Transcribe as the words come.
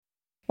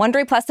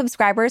Wondery Plus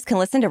subscribers can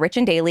listen to Rich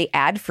and Daily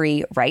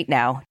ad-free right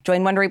now.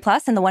 Join Wondery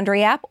Plus in the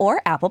Wondery app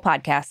or Apple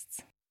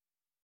Podcasts.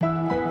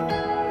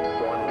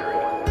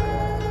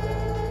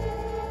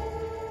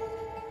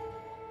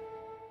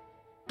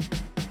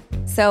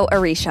 So,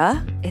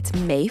 Arisha, it's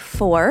May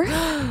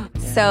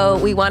 4th. So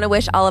we want to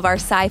wish all of our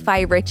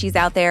sci-fi Richies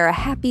out there a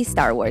happy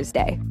Star Wars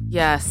Day.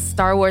 Yes,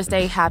 Star Wars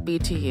Day, happy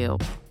to you.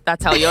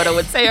 That's how Yoda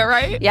would say it,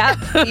 right? Yep,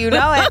 you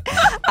know it.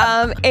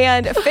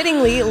 And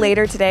fittingly,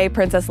 later today,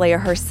 Princess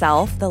Leia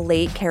herself, the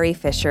late Carrie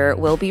Fisher,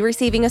 will be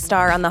receiving a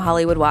star on the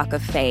Hollywood Walk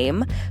of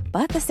Fame.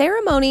 But the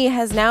ceremony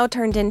has now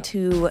turned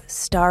into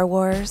Star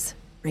Wars: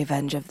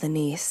 Revenge of the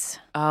Niece.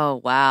 Oh,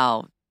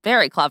 wow.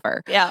 Very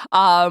clever. Yeah.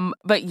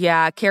 But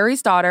yeah,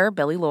 Carrie's daughter,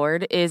 Billie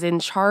Lourd, is in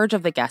charge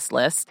of the guest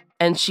list,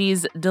 and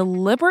she's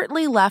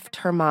deliberately left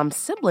her mom's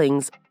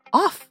siblings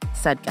off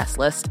said guest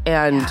list.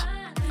 And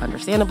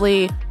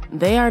understandably,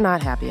 they are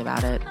not happy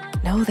about it.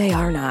 No, they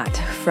are not.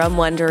 From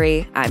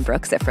Wondery, I'm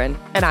Brooke Sifrin.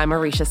 And I'm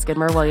Arisha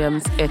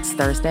Skidmore-Williams. It's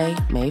Thursday,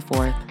 May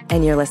 4th.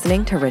 And you're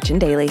listening to Rich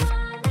and Daily.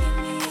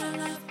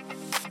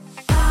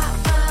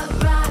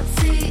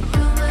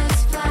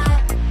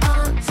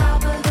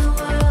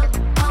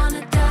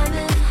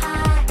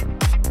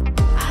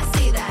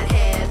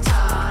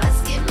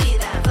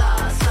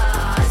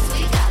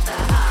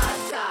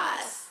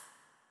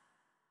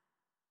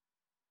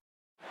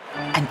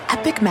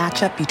 Epic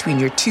matchup between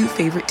your two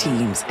favorite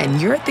teams, and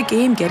you're at the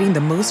game getting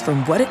the most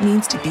from what it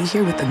means to be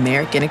here with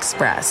American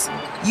Express.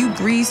 You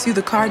breeze through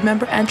the card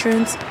member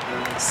entrance,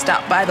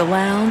 stop by the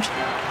lounge.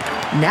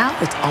 Now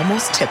it's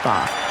almost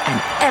tip-off, and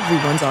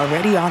everyone's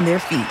already on their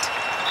feet.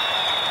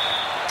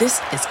 This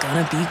is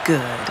gonna be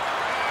good.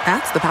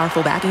 That's the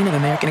powerful backing of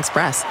American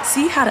Express.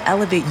 See how to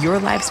elevate your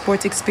live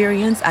sports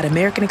experience at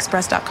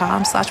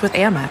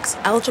americanexpress.com/withAmex.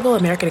 Eligible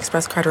American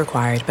Express card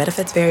required.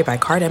 Benefits vary by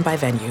card and by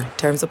venue.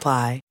 Terms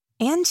apply.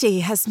 Angie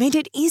has made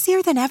it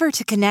easier than ever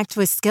to connect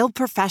with skilled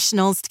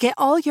professionals to get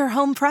all your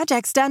home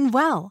projects done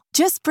well.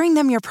 Just bring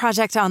them your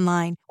project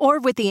online or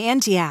with the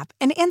Angie app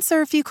and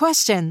answer a few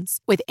questions.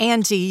 With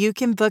Angie, you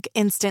can book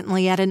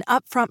instantly at an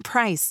upfront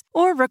price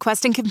or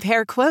request and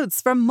compare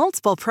quotes from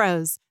multiple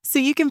pros so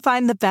you can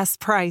find the best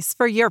price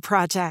for your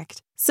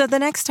project. So the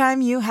next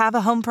time you have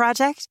a home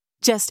project,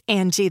 just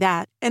Angie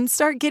that and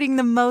start getting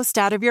the most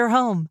out of your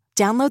home.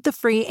 Download the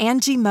free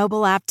Angie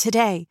mobile app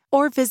today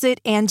or visit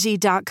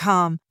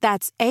Angie.com.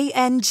 That's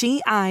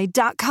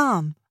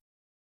ANGI.com.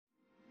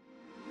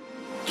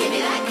 Give me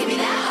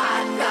that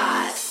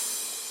hot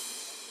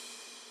sauce.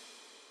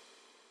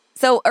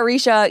 So,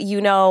 Arisha, you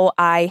know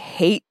I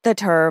hate the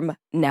term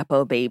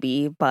Nepo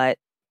baby, but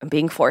I'm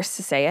being forced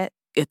to say it.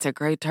 It's a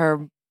great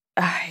term.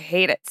 I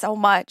hate it so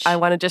much. I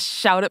want to just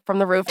shout it from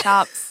the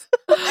rooftops.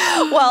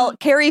 Well,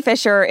 Carrie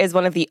Fisher is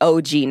one of the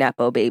OG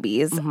Nepo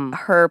babies. Mm-hmm.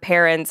 Her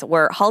parents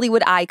were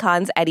Hollywood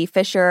icons Eddie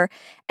Fisher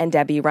and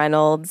Debbie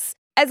Reynolds.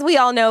 As we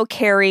all know,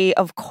 Carrie,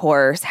 of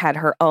course, had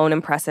her own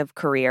impressive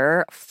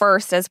career,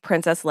 first as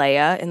Princess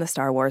Leia in the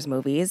Star Wars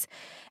movies,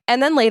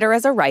 and then later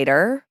as a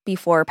writer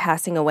before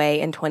passing away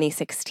in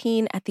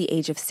 2016 at the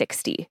age of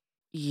 60.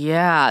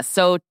 Yeah,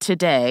 so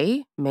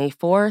today, May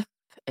 4th,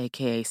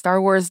 a.k.a. Star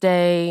Wars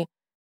Day,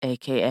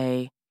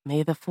 a.k.a.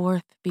 May the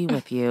 4th be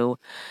with you.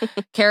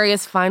 Carrie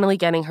is finally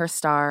getting her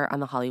star on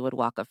the Hollywood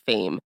Walk of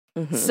Fame.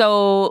 Mm-hmm.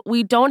 So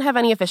we don't have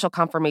any official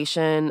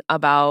confirmation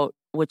about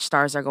which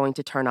stars are going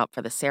to turn up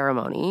for the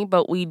ceremony,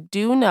 but we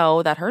do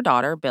know that her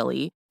daughter,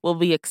 Billie, will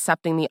be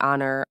accepting the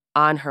honor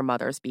on her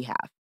mother's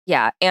behalf.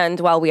 Yeah, and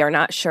while we are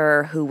not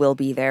sure who will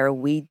be there,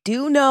 we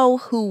do know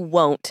who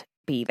won't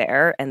be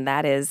there, and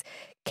that is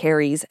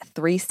Carrie's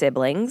 3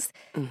 siblings.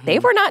 Mm-hmm. They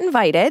were not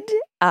invited.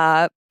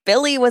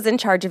 Billie was in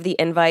charge of the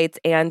invites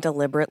and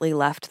deliberately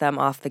left them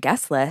off the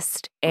guest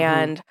list. Mm-hmm.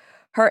 And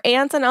her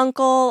aunt and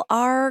uncle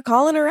are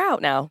calling her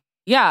out now.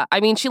 Yeah,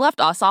 I mean, she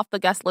left us off the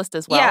guest list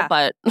as well,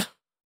 but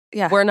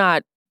we're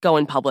not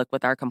going public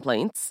with our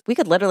complaints. We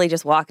could literally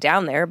just walk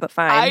down there, but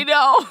fine. I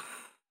know.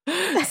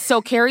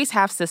 So Carrie's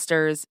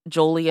half-sisters,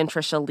 Jolie and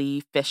Trisha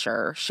Lee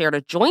Fisher, shared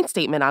a joint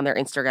statement on their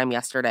Instagram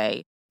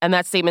yesterday. And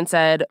that statement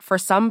said, "For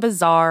some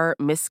bizarre,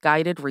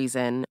 misguided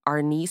reason,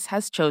 our niece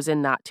has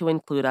chosen not to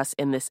include us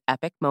in this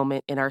epic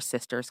moment in our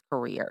sister's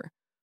career.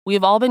 We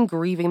have all been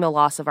grieving the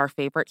loss of our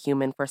favorite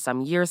human for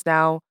some years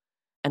now,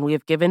 and we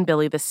have given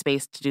Billie the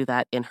space to do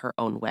that in her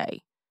own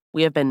way.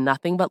 We have been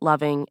nothing but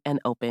loving and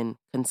open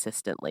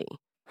consistently."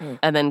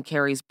 And then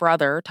Carrie's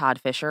brother,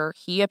 Todd Fisher,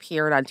 he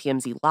appeared on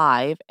TMZ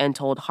Live and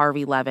told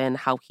Harvey Levin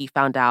how he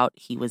found out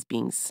he was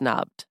being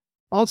snubbed.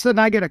 All of a sudden,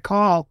 I get a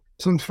call.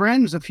 Some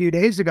friends a few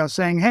days ago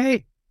saying,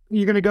 "Hey,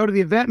 you're going to go to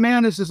the event,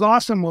 man. This is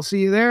awesome. We'll see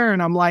you there." And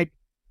I'm like,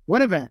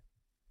 "What event?"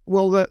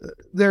 "Well,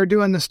 they're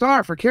doing the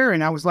star for Carrie."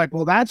 And I was like,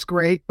 "Well, that's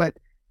great, but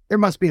there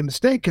must be a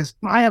mistake because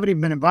I haven't even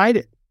been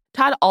invited."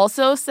 Todd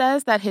also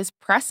says that his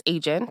press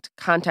agent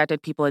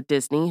contacted people at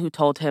Disney who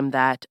told him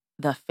that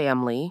the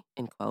family,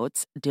 in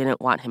quotes, didn't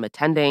want him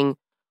attending,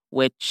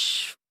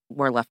 which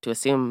we're left to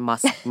assume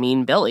must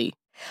mean Billie.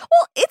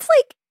 Well, it's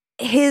like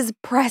his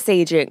press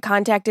agent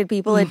contacted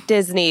people at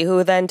Disney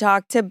who then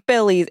talked to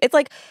Billie's. It's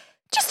like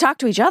just talk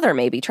to each other,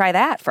 maybe. Try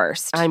that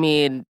first. I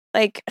mean,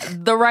 like,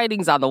 the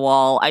writing's on the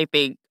wall, I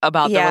think,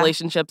 about the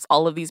relationships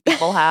all of these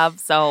people have.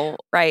 So,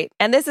 right.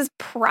 And this is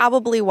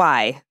probably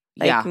why.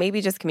 Like, yeah.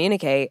 maybe just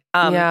communicate.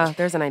 Yeah,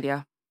 there's an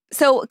idea.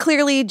 So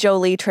clearly,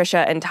 Jolie,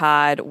 Trisha, and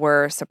Todd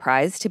were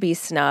surprised to be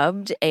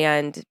snubbed,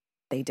 and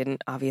they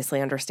didn't obviously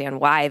understand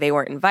why they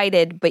weren't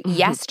invited. But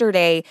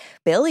yesterday,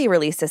 Billie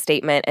released a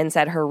statement and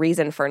said her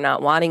reason for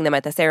not wanting them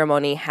at the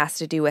ceremony has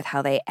to do with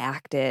how they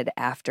acted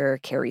after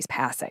Carrie's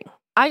passing.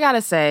 I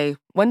gotta say,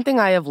 one thing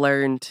I have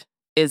learned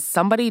is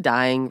somebody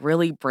dying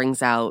really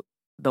brings out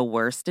the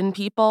worst in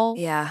people.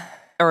 Yeah.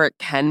 Or it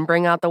can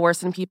bring out the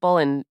worst in people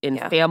and in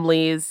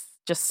families.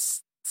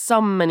 Just so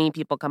many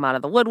people come out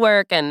of the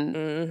woodwork and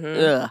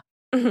ugh.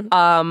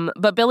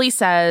 But Billie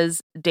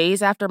says,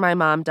 days after my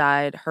mom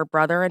died, her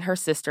brother and her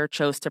sister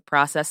chose to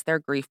process their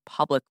grief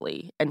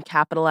publicly and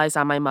capitalize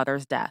on my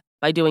mother's death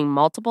by doing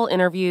multiple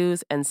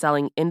interviews and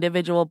selling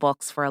individual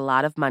books for a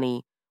lot of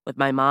money with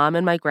my mom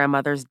and my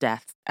grandmother's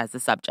death as the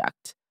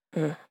subject,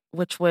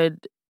 which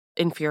would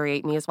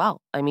infuriate me as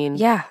well. I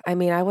mean,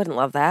 I wouldn't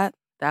love that.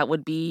 That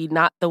would be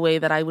not the way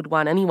that I would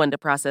want anyone to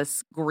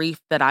process grief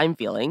that I'm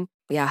feeling.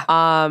 Yeah.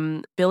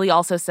 Billie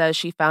also says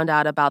she found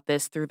out about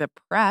this through the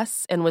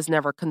press and was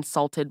never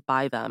consulted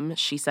by them.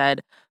 She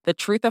said, the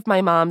truth of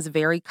my mom's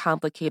very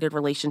complicated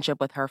relationship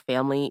with her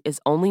family is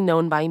only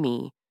known by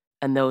me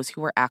and those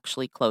who were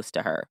actually close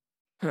to her.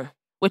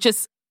 Which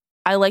is,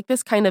 I like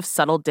this kind of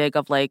subtle dig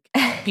of like,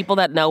 people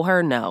that know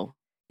her know.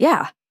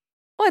 Yeah.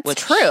 Well,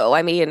 it's true.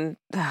 I mean,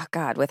 oh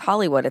God, with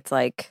Hollywood, it's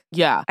like,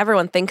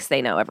 everyone thinks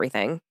they know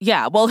everything.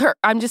 Yeah. Well,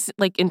 I'm just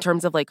like, in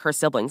terms of like her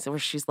siblings, where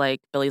she's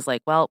like, Billie's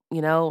like, well,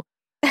 you know,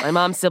 my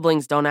mom's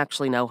siblings don't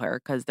actually know her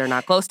because they're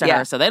not close to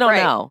her, so they don't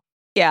know.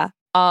 Yeah.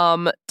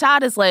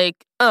 Todd is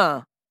like,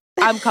 I'm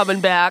coming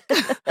back.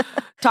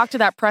 Talk to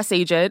that press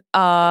agent.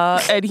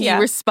 And he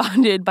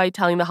responded by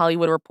telling The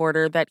Hollywood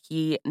Reporter that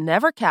he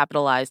never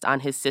capitalized on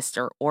his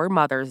sister or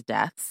mother's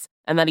deaths,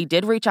 and that he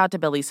did reach out to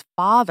Billie's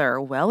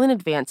father well in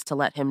advance to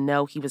let him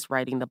know he was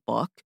writing the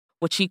book,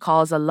 which he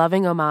calls a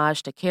loving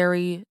homage to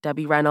Carrie,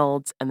 Debbie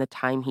Reynolds, and the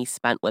time he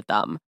spent with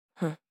them.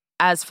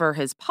 As for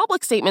his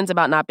public statements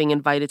about not being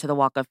invited to the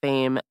Walk of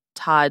Fame,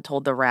 Todd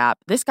told The Wrap,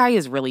 this guy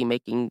is really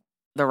making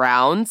the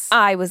rounds.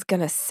 I was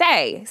going to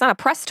say, he's on a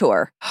press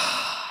tour.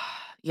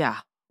 Yeah.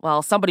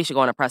 Well, somebody should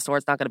go on a press tour.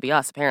 It's not going to be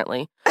us,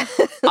 apparently.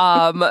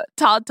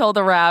 Todd told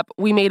The Wrap,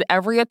 we made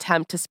every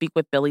attempt to speak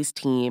with Billie's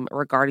team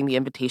regarding the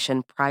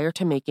invitation prior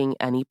to making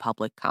any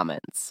public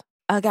comments.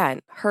 Again,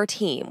 her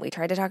team. We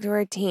tried to talk to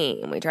her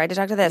team. We tried to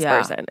talk to this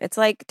person. It's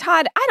like,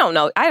 Todd, I don't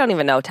know. I don't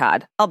even know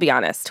Todd. I'll be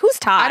honest. Who's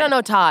Todd? I don't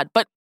know Todd,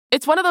 but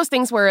it's one of those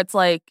things where it's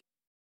like,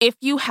 if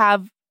you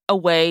have a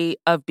way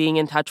of being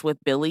in touch with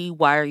Billie,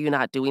 why are you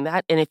not doing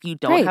that? And if you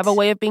don't have a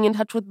way of being in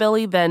touch with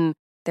Billie, then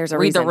there's a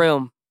read reason. The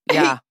room.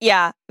 Yeah.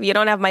 Yeah. If you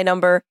don't have my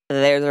number,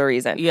 there's a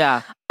reason.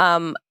 Yeah.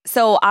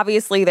 So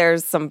obviously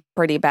there's some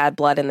pretty bad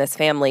blood in this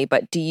family,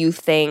 but do you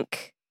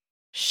think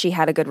she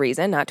had a good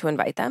reason not to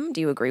invite them?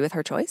 Do you agree with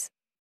her choice?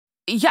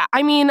 Yeah,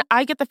 I mean,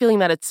 I get the feeling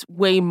that it's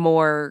way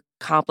more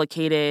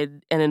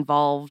complicated and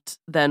involved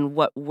than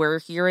what we're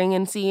hearing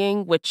and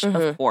seeing, which,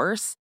 of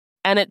course.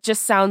 And it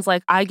just sounds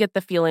like I get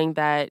the feeling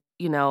that,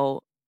 you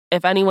know,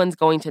 if anyone's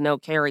going to know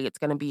Carrie, it's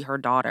going to be her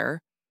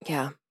daughter.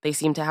 Yeah. They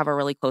seem to have a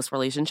really close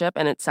relationship.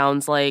 And it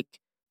sounds like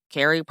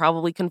Carrie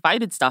probably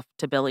confided stuff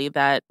to Billie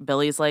that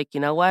Billie's like,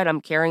 you know what,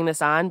 I'm carrying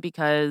this on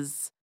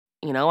because,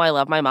 you know, I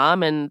love my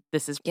mom and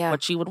this is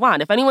what she would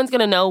want. If anyone's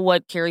going to know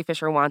what Carrie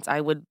Fisher wants, I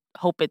would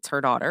hope it's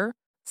her daughter.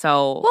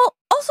 So, well,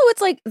 also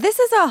it's like, this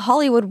is a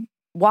Hollywood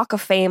Walk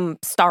of Fame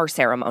star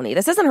ceremony.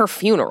 This isn't her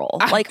funeral.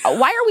 Like,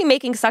 why are we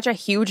making such a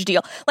huge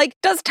deal? Like,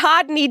 does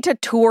Todd need to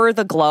tour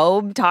the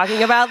globe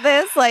talking about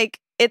this? Like,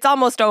 it's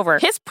almost over.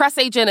 His press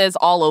agent is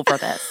all over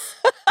this.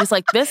 He's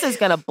like, this is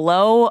going to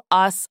blow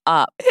us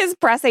up. His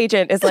press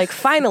agent is like,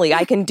 finally,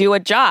 I can do a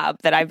job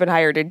that I've been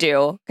hired to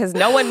do because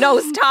no one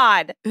knows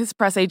Todd. His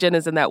press agent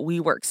is in that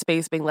WeWork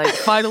space being like,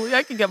 finally,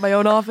 I can get my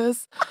own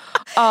office.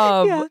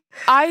 I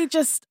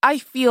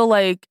feel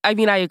like, I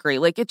mean, I agree.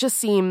 Like, it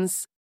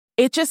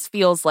just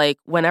feels like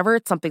whenever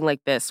it's something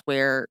like this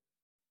where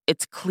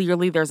it's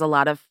clearly there's a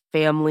lot of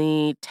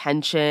family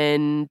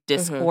tension,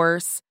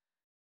 discourse,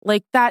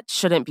 like that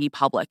shouldn't be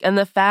public. And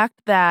the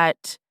fact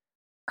that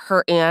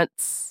her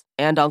aunts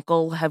and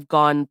uncle have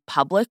gone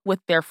public with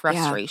their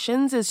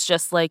frustrations is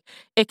just like,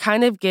 it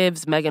kind of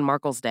gives Meghan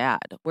Markle's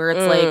dad, where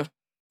it's like,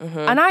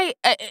 and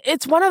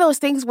it's one of those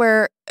things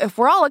where if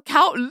we're all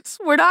accountants,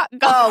 we're not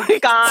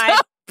going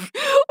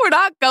we're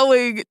not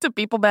going to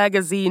People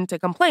Magazine to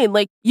complain.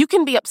 Like, you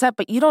can be upset,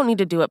 but you don't need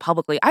to do it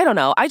publicly. I don't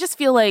know. I just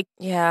feel like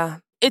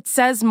it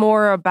says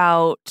more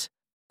about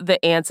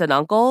the aunts and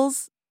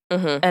uncles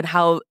and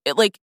how,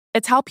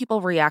 it's how people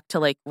react to,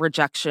 like,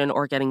 rejection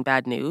or getting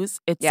bad news.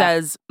 It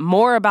says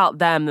more about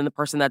them than the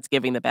person that's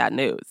giving the bad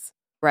news.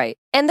 Right.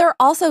 And they're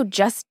also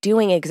just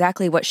doing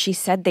exactly what she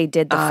said they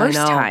did the first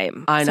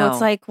time. I know. So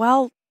it's like,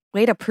 well,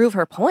 way to prove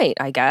her point,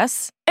 I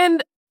guess.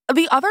 And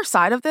the other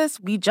side of this,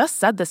 we just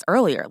said this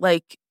earlier,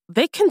 like,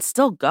 they can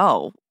still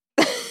go.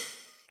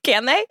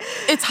 Can they?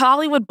 It's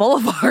Hollywood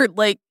Boulevard.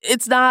 Like,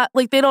 it's not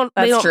like they don't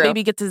true.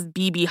 maybe get to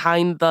be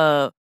behind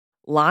the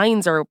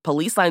lines or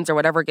police lines or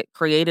whatever get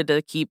created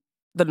to keep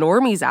the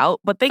normies out,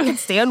 but they can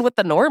stand with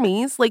the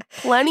normies. Like,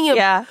 plenty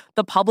of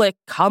the public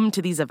come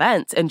to these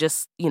events and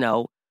just,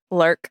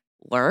 lurk,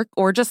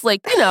 or just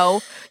like,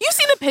 you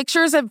see the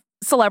pictures of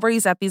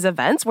celebrities at these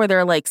events where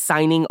they're like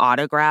signing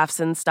autographs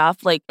and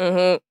stuff. Like,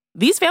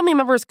 these family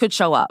members could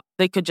show up.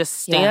 They could just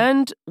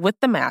stand with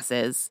the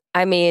masses.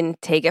 I mean,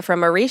 take it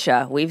from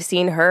Arisha. We've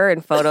seen her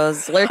in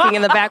photos lurking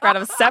in the background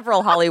of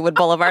several Hollywood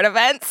Boulevard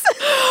events.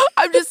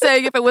 I'm just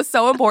saying, if it was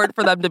so important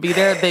for them to be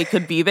there, they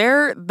could be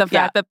there. The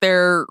fact that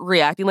they're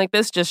reacting like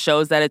this just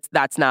shows that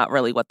that's not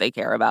really what they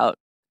care about.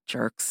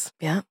 Jerks.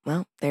 Yeah,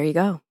 well, there you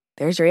go.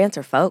 There's your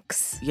answer,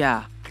 folks.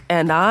 Yeah.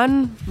 And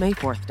on May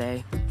 4th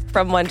Day.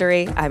 From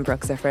Wondery, I'm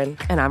Brooke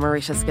Ziffrin. And I'm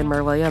Arisha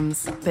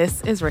Skidmore-Williams.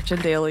 This is Rich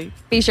and Daily.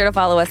 Be sure to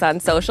follow us on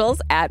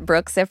socials at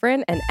Brooke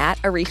Ziffrin and at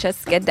Arisha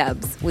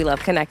Skiddubs. We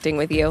love connecting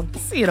with you.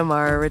 See you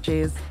tomorrow,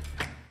 Richies.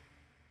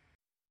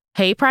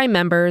 Hey, Prime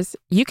members,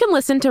 you can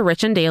listen to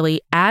Rich and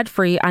Daily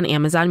ad-free on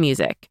Amazon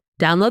Music.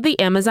 Download the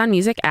Amazon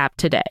Music app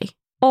today.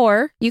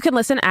 Or you can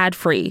listen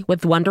ad-free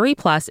with Wondery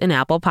Plus in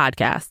Apple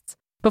Podcasts.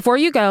 Before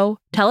you go,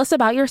 tell us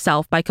about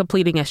yourself by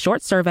completing a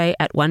short survey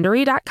at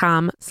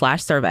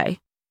Wondery.com/survey.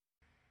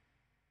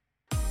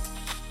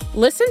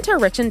 Listen to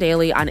Rich and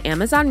Daily on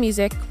Amazon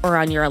Music or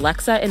on your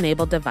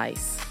Alexa-enabled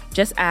device.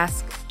 Just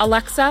ask,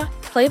 Alexa,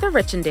 play the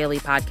Rich and Daily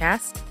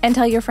podcast. And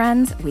tell your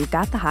friends we've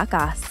got the hot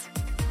goss.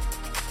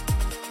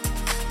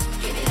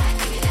 Give me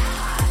that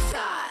hot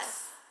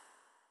sauce.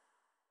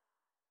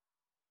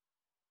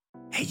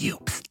 Hey, you.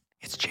 Psst.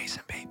 It's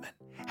Jason Bateman.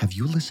 Have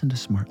you listened to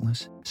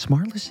Smartless?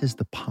 Smartless is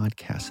the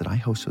podcast that I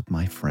host with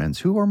my friends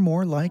who are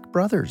more like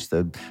brothers.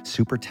 The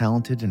super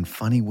talented and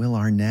funny Will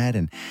Arnett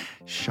and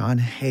Sean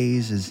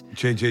Hayes is...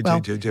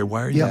 JJ,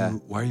 why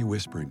are you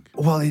whispering?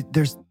 Well,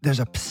 there's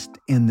a psst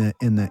in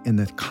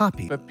the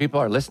copy. But people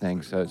are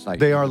listening, so it's like...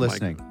 They are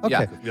listening.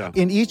 Okay. Yeah.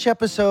 In each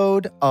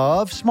episode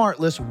of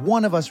Smartless,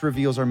 one of us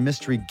reveals our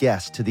mystery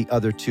guest to the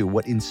other two.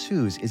 What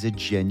ensues is a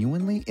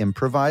genuinely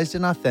improvised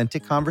and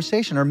authentic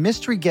conversation. Our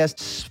mystery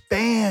guests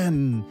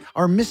span...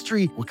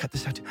 We'll cut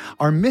this out too.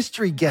 Our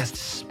mystery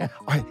guests... All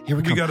right, here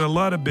we go. We got a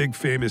lot of big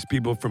famous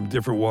people from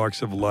different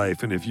walks of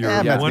life, and if you're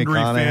a Matthew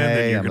Wondery fan,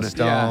 then you're Emma going to...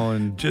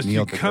 Stone, Just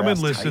Neil you come and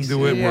deGrasse listen Tyson.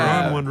 to it.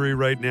 Yeah. We're on Wondery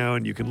right now,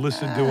 and you can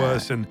listen to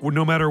us. And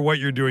no matter what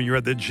you're doing, you're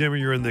at the gym or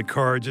you're in the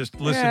car, just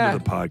listen to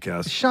the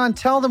podcast. Sean,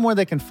 tell them where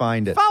they can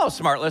find it. Follow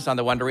Smartless on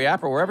the Wondery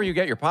app or wherever you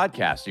get your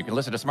podcasts. You can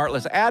listen to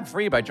Smartless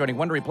ad-free by joining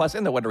Wondery Plus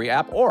in the Wondery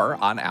app or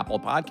on Apple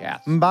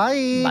Podcasts.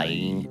 Bye.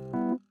 Bye.